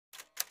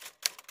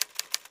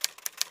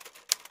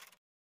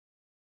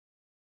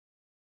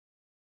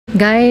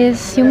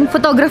Guys, yung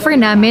photographer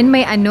namin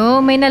may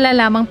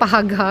nalalamang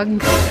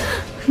pahaghag.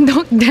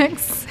 Doc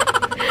Dex.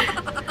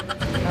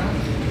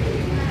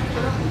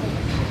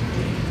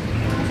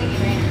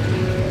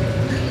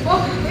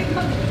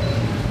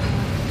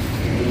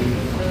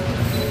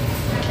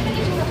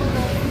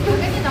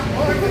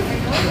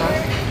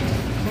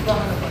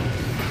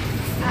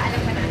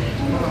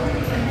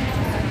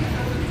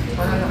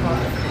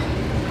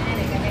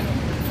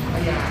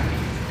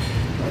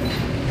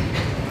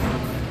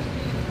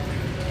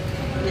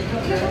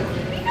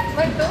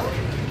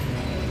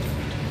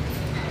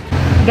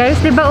 Guys,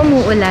 di ba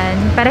umuulan?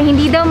 Para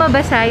hindi daw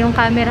mabasa yung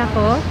camera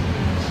ko,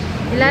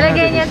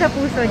 ilalagay niya sa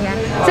puso niya.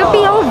 So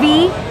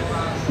POV,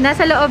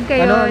 nasa loob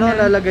kayo. Ano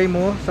lalagay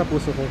mo sa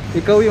puso ko?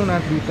 Ikaw yung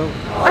nandito.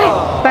 Ay,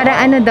 para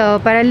ano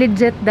daw, para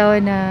legit daw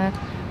na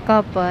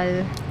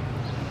couple.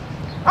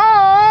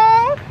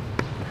 Oh!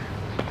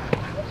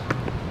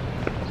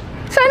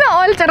 Sana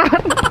all,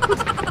 charot.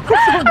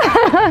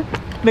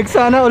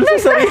 Nagsana all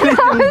sa sariling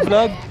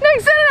vlog.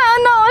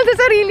 Nagsana all sa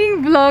sariling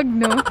vlog,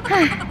 no?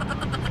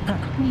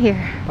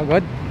 Here.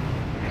 Pagod?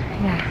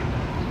 Yeah.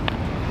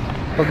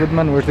 Pagod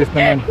man versus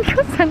naman.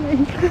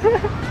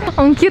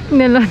 Ang cute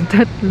nila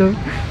tatlo.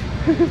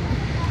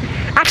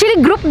 Actually,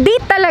 group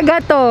date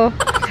talaga to.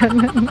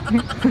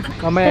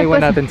 Mamaya iwan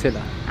natin sila.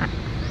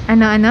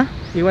 Ano?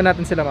 Iwan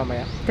natin sila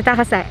mamaya.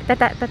 Tatakas tayo.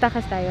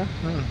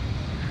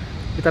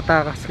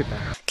 Itatakas kita.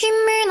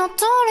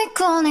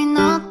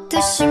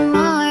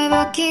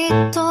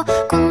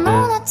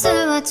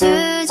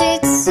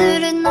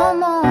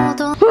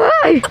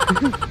 Why?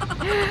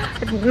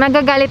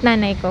 Nagagalit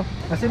nanay ko.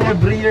 Kasi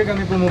every year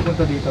kami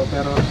pumupunta dito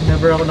pero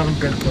never ako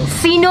nakaganto.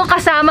 Sino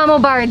kasama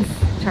mo, Bards?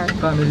 Char.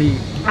 Family.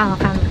 Ah,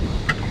 family.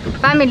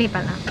 Family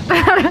pala.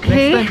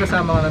 Okay. Next time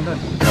kasama ka nandun.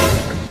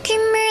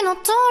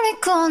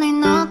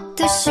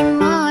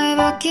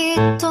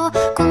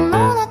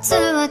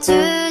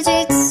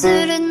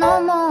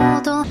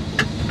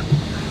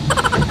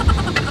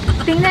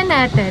 Tingnan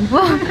natin.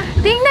 Wow.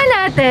 Tingnan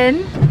natin.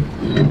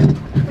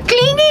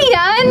 Clingy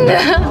yan!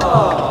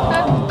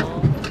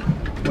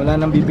 Wala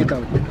nang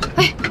bibitaw.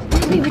 Ay!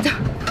 Bibitaw.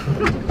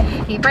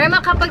 Okay, para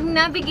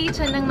makapag-navigate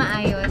siya ng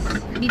maayos,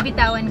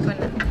 bibitawan ko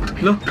na.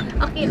 Lo?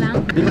 Okay lang.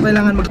 Hindi ko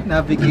kailangan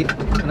mag-navigate.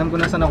 Alam ko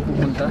na saan ako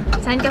pupunta.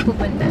 Saan ka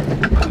pupunta?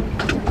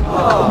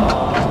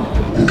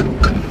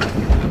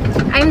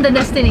 I'm the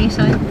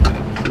destination.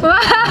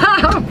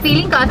 Wow!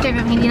 Feeling ko after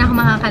hindi na ako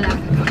makakalap.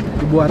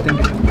 Ibuhatin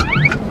kita.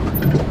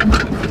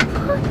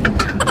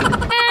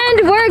 And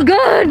we're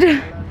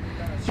good!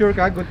 Sure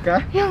ka? Good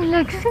ka? Yung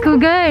legs ko,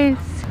 guys.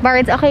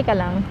 Bards, okay ka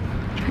lang?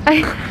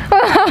 Ay.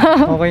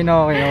 Okay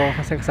na okay ako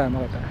kasi kasama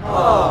kita.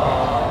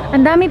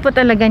 Ang dami po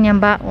talaga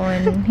niyang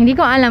baon. Hindi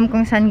ko alam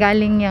kung saan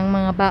galing yung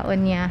mga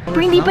baon niya.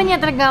 Kung hindi pa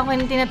niya talaga ako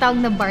yung tinatawag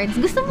na Bards,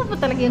 gusto mo po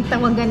talaga yung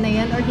tawagan na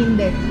yan or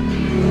hindi?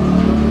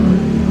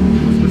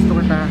 Mas gusto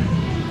kita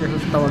kaysa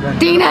sa tawagan.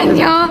 Tingnan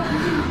niyo!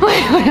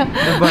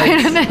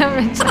 Mayroon na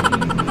naman siya.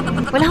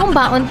 Wala akong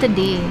baon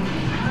today.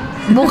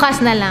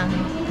 Bukas na lang.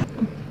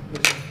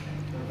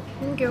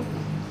 Thank you.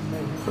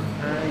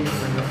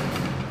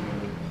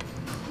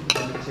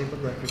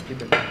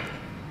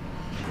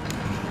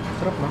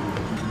 Sarap na.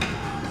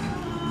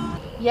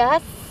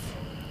 Yes?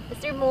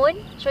 Mr. Moon,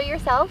 show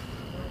yourself.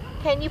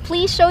 Can you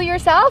please show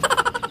yourself?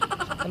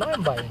 Ano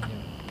kayang bayan niyo?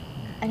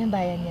 Anong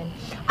bayan yan?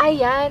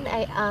 Ayan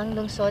ay ang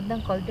lungsod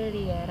ng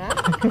Cordillera.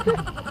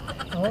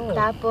 Oh.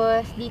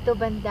 Tapos dito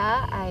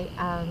banda ay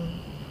ang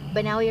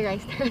Banawi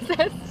Rice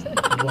Terraces.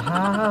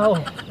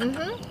 Wow!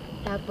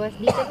 Tapos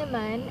dito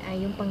naman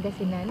ay yung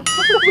Pangasinan.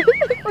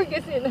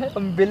 Pangasinan.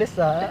 Ang bilis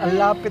ha. Ang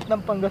lapit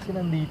ng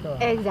Pangasinan dito.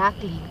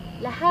 Exactly.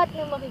 Lahat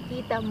ng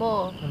makikita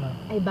mo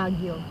ay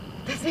Baguio.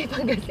 Tapos may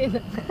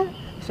Pangasinan.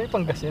 So yung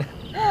Pangasinan.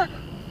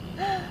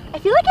 I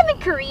feel like I'm in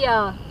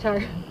Korea.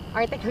 Char.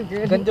 Article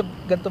girl.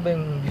 Ganto ba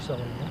yung view sa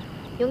Korea?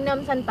 Yung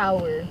Namsan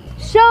Tower.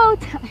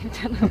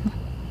 Showtime!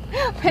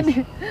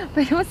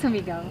 Pwede mo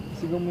sumigaw.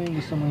 Sigaw mo yung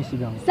gusto mong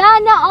isigaw.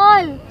 Sana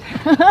all!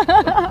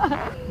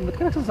 Ba't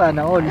ka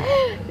nagsasana all?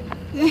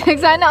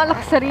 Sana all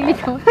ako sarili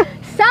ko.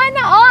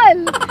 Sana all!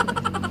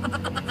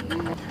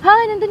 Ha,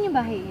 nandun yung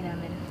bahay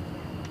namin.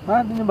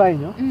 Ha? Doon yung bahay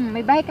nyo?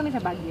 May bahay kami sa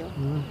Baguio.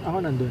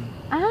 Ako nandun.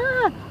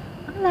 Ah!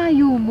 Ang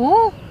layo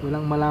mo!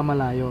 Walang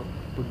malayo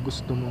pag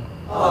gusto mo.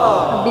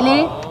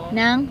 Pabili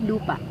ng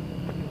lupa.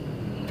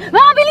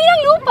 Makabili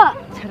ng lupa!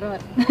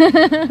 Charot.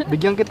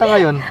 Bigyan kita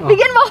ngayon. Oh.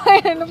 Bigyan mo ko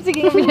yan.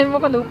 Sige, bigyan mo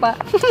ko lupa.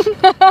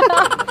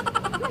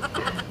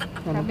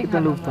 Ano kita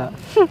lupa?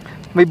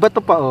 May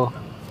bato pa oh.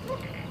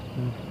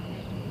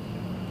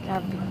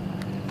 Sabi.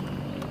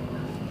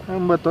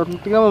 Ang bato?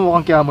 Tingnan mo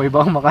mukhang kiamoy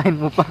ba? Makain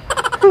mo pa.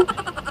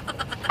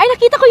 Ay,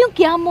 nakita ko yung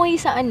kiamoy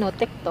sa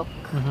TikTok.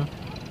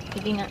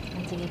 Sige nga.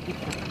 Sige,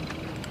 TikTok.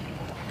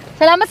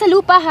 Salamat sa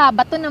lupa ha.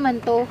 Bato naman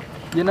to.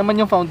 Yan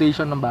naman yung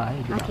foundation ng bahay.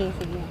 Diba? Okay,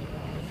 sige.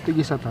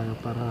 Tigisa tayo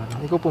para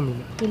ikaw pumili.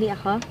 Pili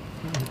ako?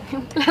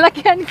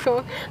 Lalakyan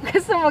ko.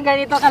 Gusto mo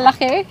ganito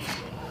kalaki?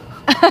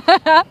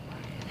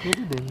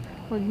 Pwede din.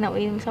 Huwag na,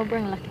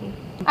 sobrang laki.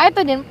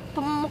 Ito din,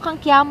 mukhang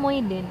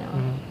kiamoy din.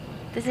 Oh.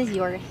 This is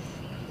yours.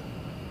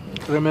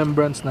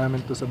 Remembrance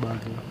namin to sa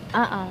Baguio.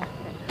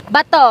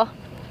 Bato!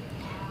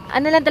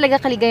 Ano lang talaga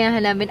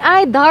kaligayahan namin?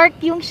 Ay, dark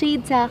yung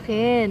shade sa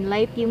akin.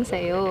 Light yung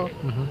sa'yo.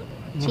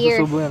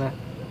 Cheers! Masusubo yan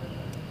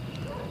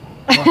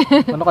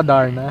Ano ka,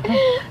 Darna?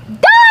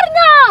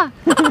 Darna!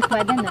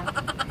 Pwede na.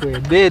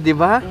 Pwede, di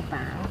ba?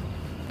 Diba?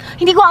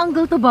 Hindi ko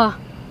angle to ba?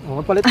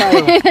 Palit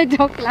tayo.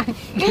 Joke lang.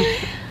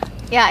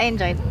 Yeah, I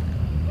enjoyed.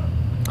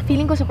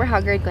 Feeling ko super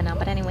haggard ko na.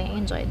 But anyway, I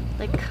enjoyed.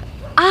 Like,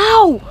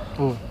 ow!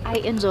 Oh. I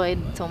enjoyed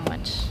so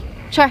much.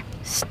 Sure.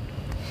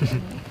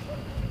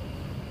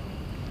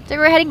 So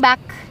we're heading back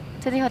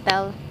to the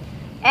hotel.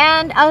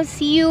 And I'll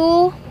see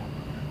you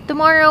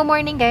tomorrow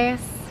morning, guys.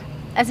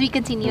 As we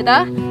continue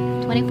the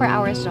 24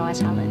 Hours Jowa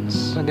Challenge.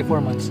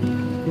 24 months.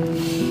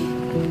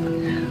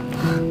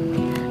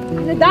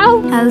 Ano daw?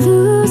 I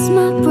lose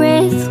my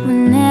breath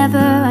whenever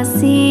I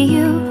see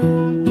you.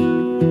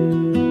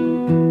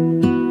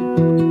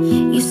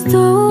 You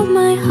stole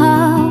my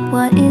heart,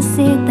 what is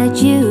it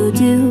that you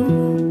do?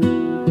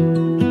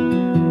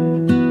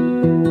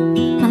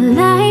 My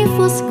life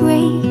was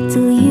great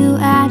till you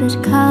added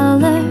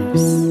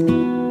colors.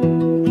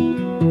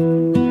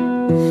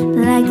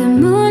 Like the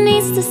moon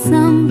needs the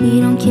sun,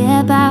 we don't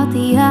care about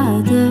the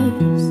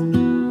others.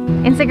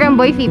 Instagram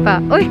boy Fipa.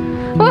 Uy!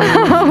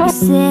 You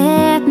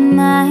set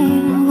my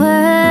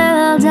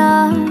world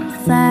on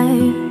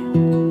fire.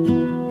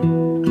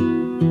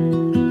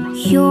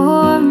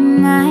 You're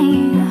my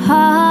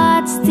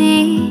heart's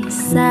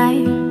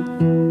desire.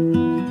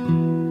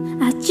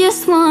 I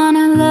just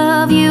wanna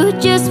love you,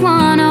 just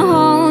wanna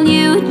hold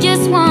you,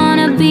 just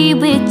wanna be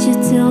with you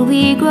till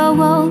we grow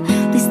old.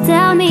 Please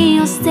tell me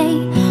you'll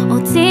stay or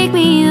take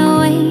me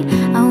away.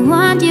 I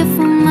want you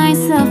for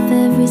myself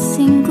every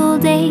single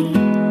day.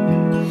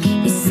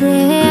 You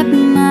set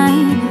my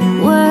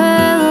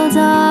world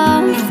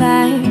on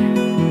fire.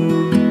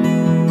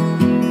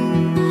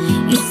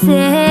 You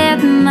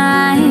set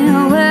my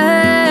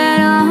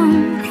world on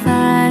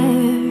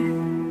fire.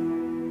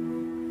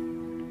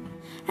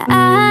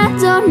 I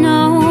don't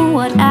know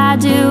what I'd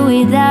do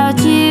without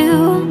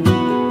you.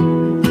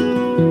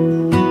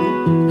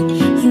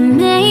 You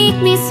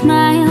make me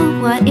smile,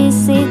 what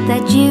is it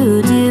that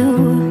you do?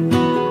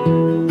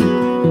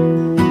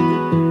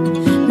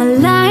 My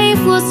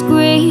life was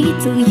great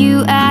till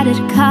you added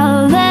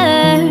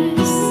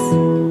colors.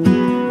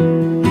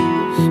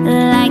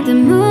 Like the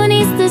moon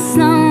is the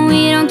sun,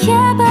 we don't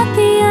care about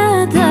the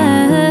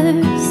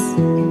others.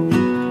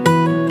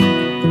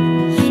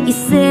 You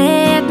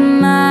set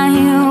my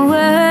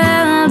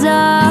world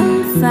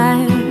on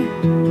fire.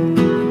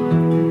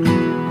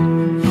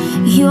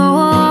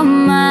 You're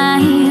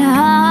my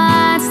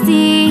heart's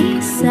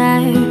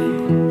desire.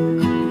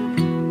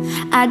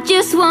 I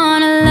just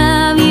wanna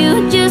love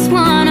you, just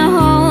wanna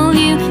hold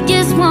you,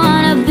 just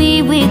wanna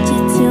be with you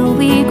till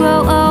we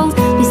grow old.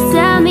 Please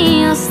tell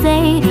me you'll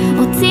stay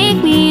or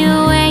take me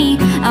away.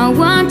 I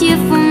want you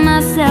for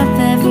myself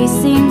every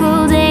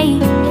single day.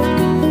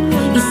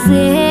 You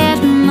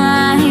set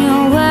my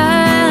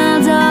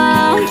world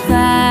on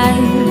fire.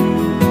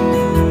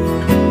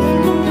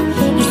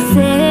 You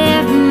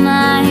set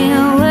my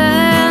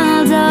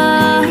world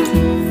on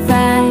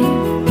fire.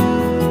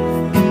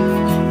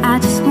 I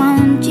just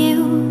want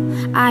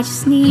you, I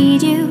just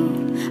need you.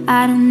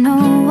 I don't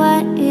know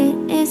what it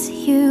is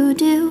you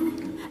do.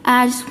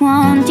 I just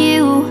want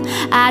you,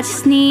 I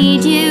just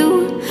need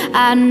you.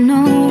 I don't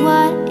know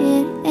what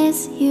it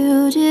is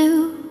you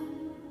do.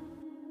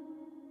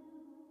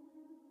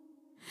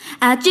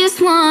 I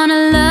just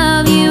wanna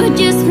love you,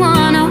 just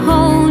wanna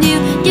hold you,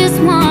 just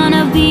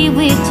wanna be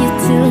with you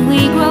till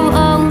we grow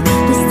old.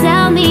 Just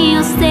tell me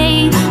you'll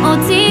stay or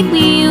take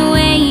me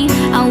away.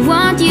 I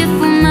want you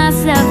for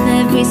myself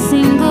every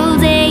single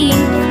day.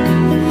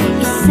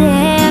 You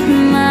set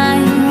my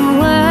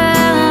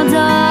world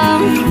on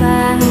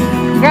fire.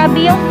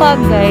 Grabe yung fog,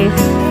 guys.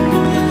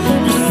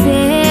 You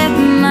set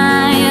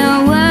my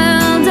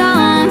world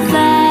on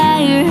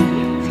fire.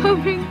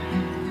 Sobrang...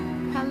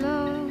 Hello.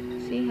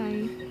 Say hi.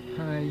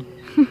 Hi.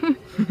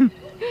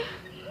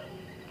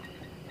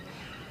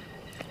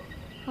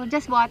 We'll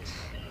just watch.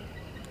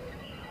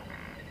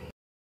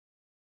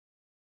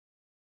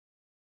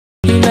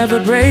 You never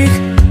break,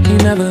 you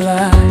never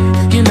lie,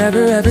 you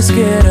never ever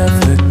scared of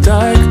the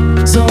dark.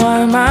 So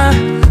why am I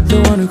the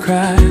one who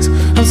cries?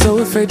 I'm so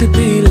afraid to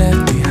be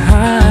left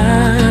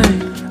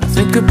behind. I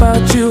think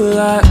about you a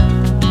lot.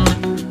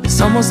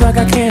 It's almost like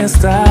I can't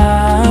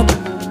stop.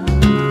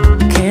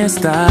 Can't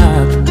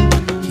stop.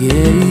 Yeah,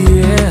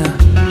 yeah.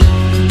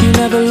 You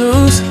never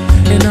lose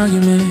an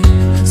argument,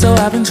 so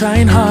I've been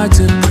trying hard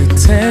to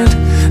pretend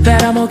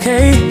that I'm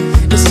okay.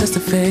 It's just a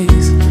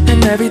phase,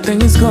 and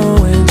everything is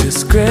going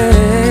just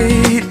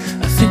great.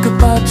 I think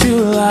about you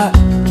a lot.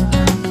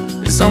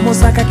 It's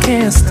almost like I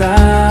can't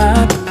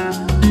stop.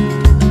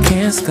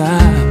 Can't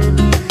stop.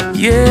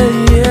 Yeah,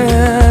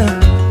 yeah.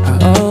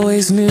 I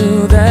always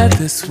knew that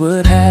this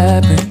would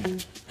happen.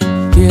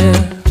 Yeah.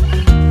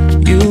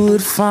 You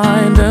would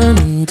find a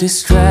new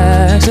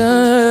distraction.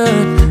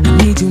 I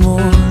need you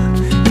more,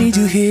 need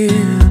you here,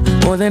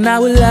 more than I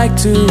would like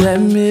to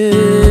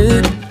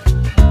admit.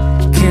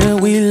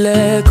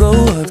 let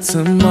go of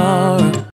tomorrow.